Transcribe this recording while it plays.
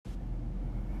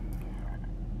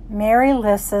Mary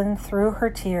listened through her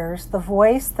tears. The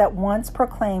voice that once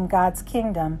proclaimed God's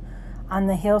kingdom on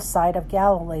the hillside of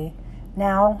Galilee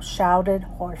now shouted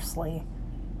hoarsely,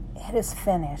 "It is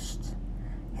finished."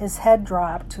 His head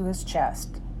dropped to his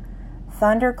chest.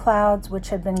 Thunder clouds, which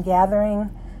had been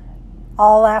gathering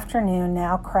all afternoon,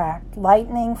 now cracked.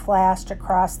 Lightning flashed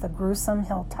across the gruesome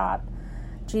hilltop.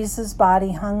 Jesus'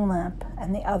 body hung limp,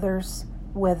 and the others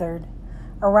withered.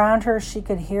 Around her, she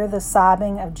could hear the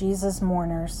sobbing of Jesus'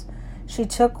 mourners. She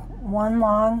took one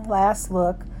long last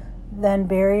look, then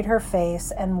buried her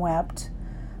face and wept.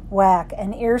 Whack!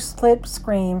 An ear-split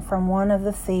scream from one of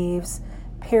the thieves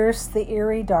pierced the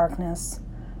eerie darkness.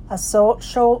 A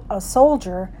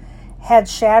soldier had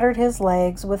shattered his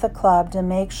legs with a club to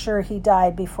make sure he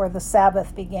died before the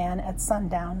Sabbath began at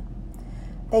sundown.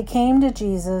 They came to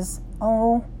Jesus.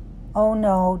 Oh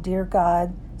no, dear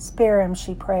God, spare him,"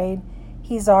 she prayed.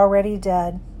 "He's already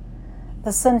dead."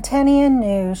 The centenarian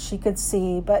knew she could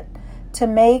see, but to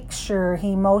make sure,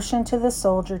 he motioned to the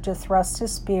soldier to thrust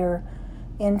his spear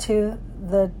into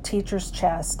the teacher's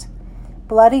chest.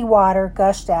 Bloody water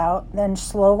gushed out, then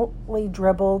slowly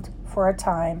dribbled for a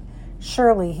time.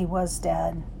 Surely he was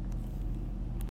dead.